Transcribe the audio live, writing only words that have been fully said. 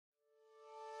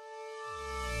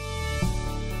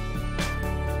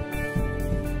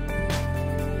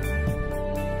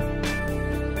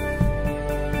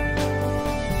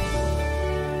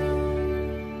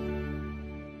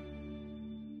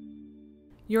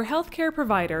Your healthcare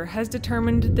provider has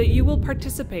determined that you will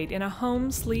participate in a home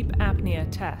sleep apnea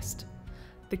test.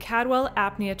 The Cadwell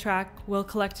Apnea Trak will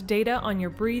collect data on your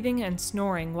breathing and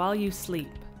snoring while you sleep.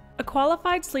 A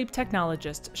qualified sleep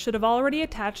technologist should have already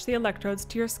attached the electrodes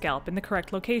to your scalp in the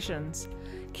correct locations.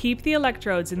 Keep the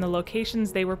electrodes in the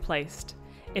locations they were placed.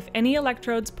 If any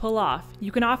electrodes pull off,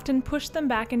 you can often push them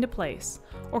back into place,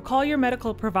 or call your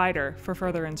medical provider for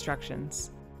further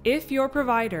instructions. If your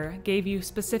provider gave you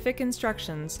specific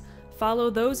instructions, follow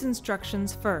those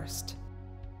instructions first.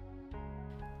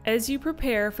 As you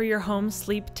prepare for your home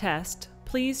sleep test,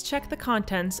 please check the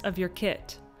contents of your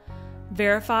kit.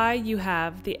 Verify you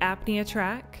have the Apnea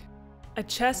Trak, a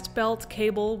chest belt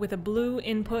cable with a blue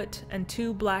input and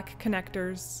 2 black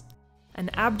connectors,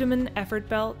 an abdomen effort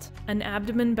belt, an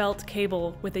abdomen belt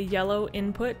cable with a yellow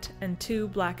input and 2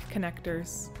 black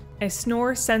connectors, a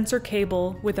snore sensor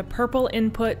cable with a purple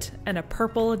input and a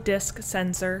purple disc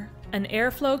sensor, an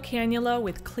airflow cannula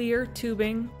with clear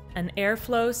tubing, an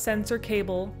airflow sensor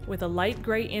cable with a light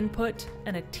gray input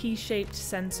and a T-shaped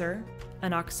sensor,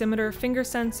 an oximeter finger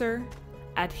sensor,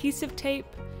 adhesive tape,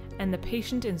 and the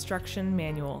patient instruction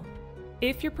manual.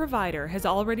 If your provider has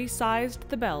already sized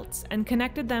the belts and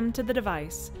connected them to the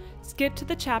device, skip to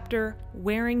the chapter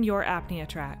Wearing Your Apnea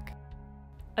Trak.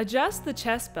 Adjust the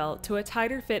chest belt to a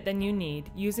tighter fit than you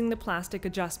need using the plastic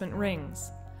adjustment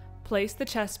rings. Place the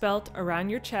chest belt around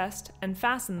your chest and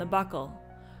fasten the buckle.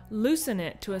 Loosen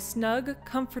it to a snug,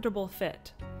 comfortable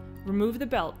fit. Remove the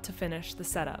belt to finish the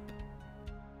setup.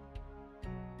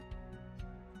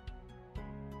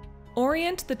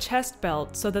 Orient the chest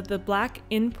belt so that the black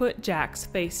input jacks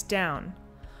face down.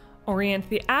 Orient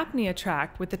the Apnea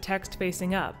Trak with the text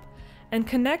facing up, and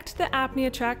connect the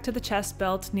Apnea Trak to the chest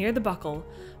belt near the buckle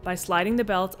by sliding the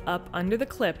belt up under the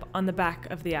clip on the back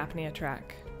of the Apnea Trak.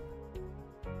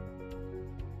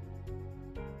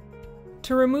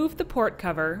 To remove the port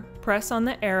cover, press on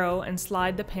the arrow and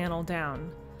slide the panel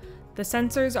down. The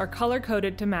sensors are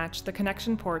color-coded to match the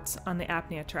connection ports on the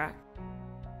Apnea Trak.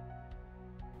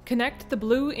 Connect the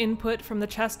blue input from the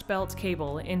chest belt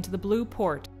cable into the blue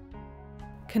port.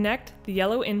 Connect the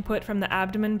yellow input from the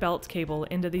abdomen belt cable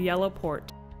into the yellow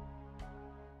port.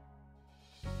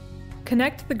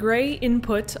 Connect the gray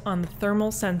input on the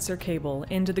thermal sensor cable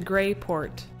into the gray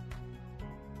port.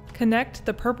 Connect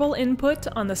the purple input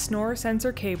on the snore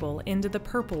sensor cable into the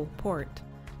purple port.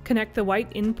 Connect the white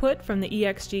input from the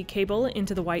EXG cable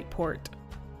into the white port.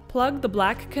 Plug the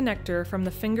black connector from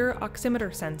the finger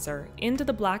oximeter sensor into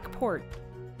the black port.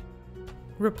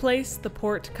 Replace the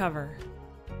port cover.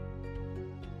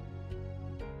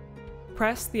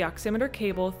 Press the oximeter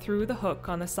cable through the hook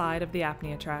on the side of the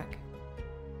Apnea Trak.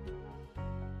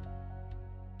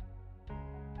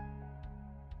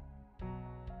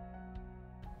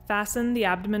 Fasten the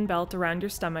abdomen belt around your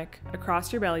stomach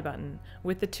across your belly button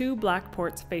with the 2 black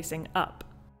ports facing up.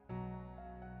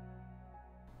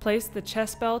 Place the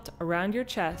chest belt around your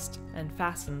chest and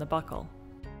fasten the buckle.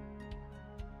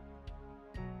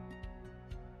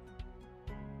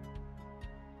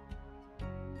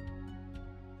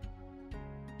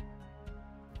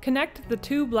 Connect the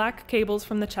 2 black cables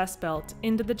from the chest belt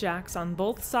into the jacks on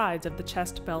both sides of the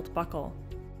chest belt buckle.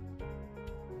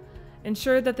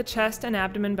 Ensure that the chest and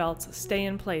abdomen belts stay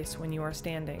in place when you are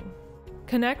standing.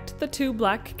 Connect the 2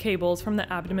 black cables from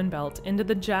the abdomen belt into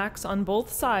the jacks on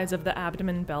both sides of the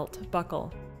abdomen belt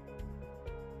buckle.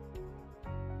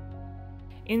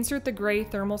 Insert the gray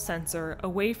thermal sensor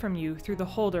away from you through the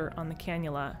holder on the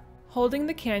cannula. Holding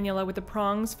the cannula with the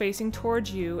prongs facing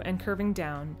towards you and curving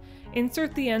down,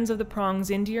 insert the ends of the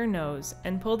prongs into your nose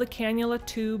and pull the cannula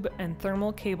tube and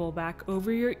thermal cable back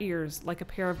over your ears like a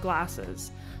pair of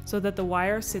glasses so that the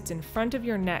wire sits in front of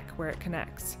your neck where it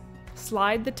connects.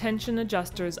 Slide the tension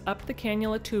adjusters up the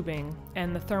cannula tubing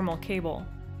and the thermal cable.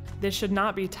 This should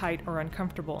not be tight or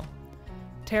uncomfortable.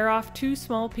 Tear off 2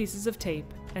 small pieces of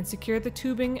tape and secure the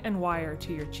tubing and wire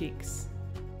to your cheeks.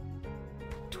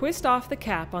 Twist off the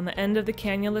cap on the end of the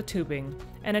cannula tubing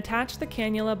and attach the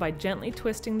cannula by gently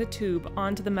twisting the tube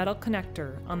onto the metal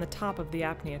connector on the top of the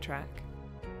Apnea Trak.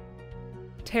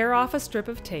 Tear off a strip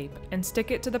of tape and stick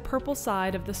it to the purple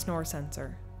side of the snore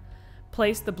sensor.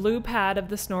 Place the blue pad of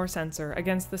the snore sensor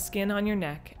against the skin on your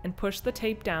neck and push the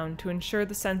tape down to ensure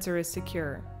the sensor is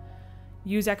secure.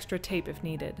 Use extra tape if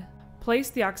needed. Place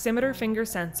the oximeter finger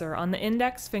sensor on the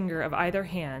index finger of either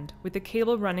hand with the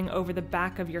cable running over the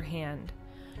back of your hand.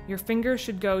 Your finger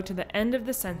should go to the end of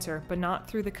the sensor but not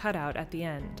through the cutout at the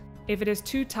end. If it is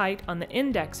too tight on the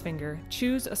index finger,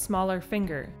 choose a smaller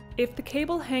finger. If the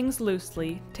cable hangs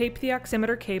loosely, tape the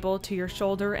oximeter cable to your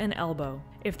shoulder and elbow.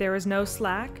 If there is no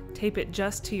slack, tape it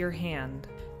just to your hand.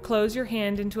 Close your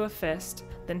hand into a fist,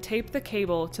 then tape the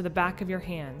cable to the back of your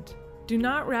hand. Do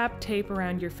not wrap tape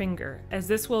around your finger, as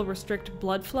this will restrict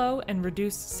blood flow and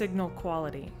reduce signal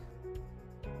quality.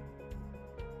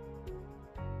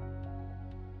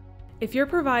 If your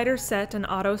provider set an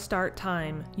auto start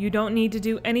time, you don't need to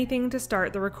do anything to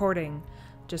start the recording.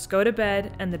 Just go to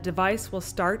bed and the device will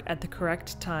start at the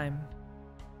correct time.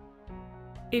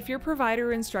 If your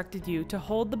provider instructed you to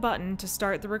hold the button to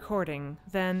start the recording,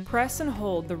 then press and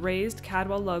hold the raised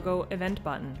Cadwell logo event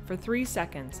button for 3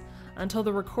 seconds until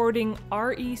the recording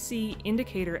REC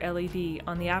indicator LED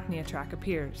on the apnea track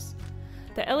appears.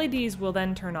 The LEDs will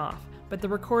then turn off, but the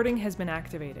recording has been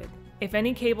activated. If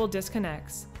any cable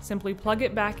disconnects, simply plug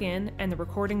it back in and the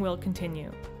recording will continue.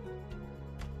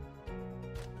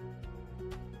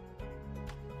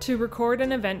 To record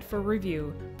an event for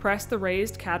review, press the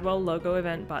raised Cadwell logo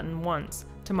event button once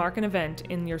to mark an event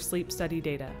in your sleep study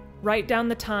data. Write down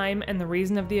the time and the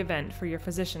reason of the event for your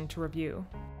physician to review.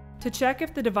 To check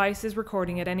if the device is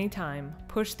recording at any time,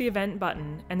 push the event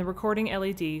button and the recording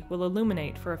LED will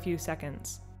illuminate for a few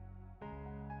seconds.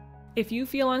 If you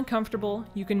feel uncomfortable,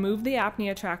 you can move the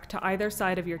apnea track to either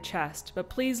side of your chest, but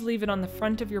please leave it on the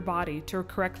front of your body to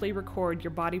correctly record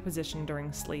your body position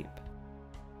during sleep.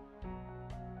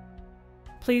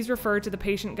 Please refer to the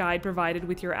patient guide provided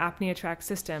with your apnea track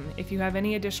system if you have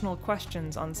any additional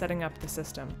questions on setting up the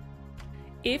system.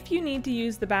 If you need to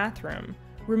use the bathroom,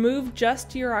 remove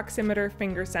just your oximeter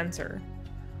finger sensor.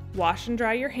 Wash and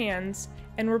dry your hands,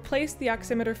 and replace the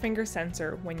oximeter finger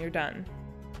sensor when you're done.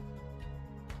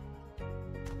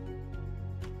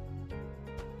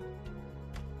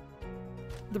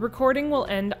 The recording will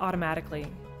end automatically.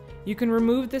 You can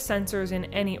remove the sensors in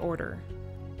any order.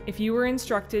 If you were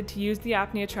instructed to use the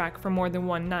apnea track for more than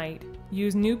one night,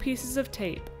 use new pieces of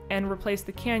tape and replace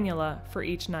the cannula for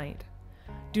each night.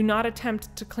 Do not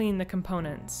attempt to clean the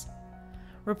components.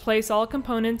 Replace all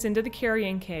components into the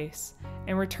carrying case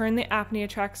and return the apnea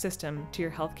track system to your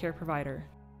healthcare provider.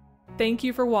 Thank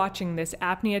you for watching this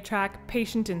apnea track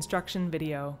patient instruction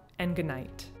video, and good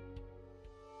night.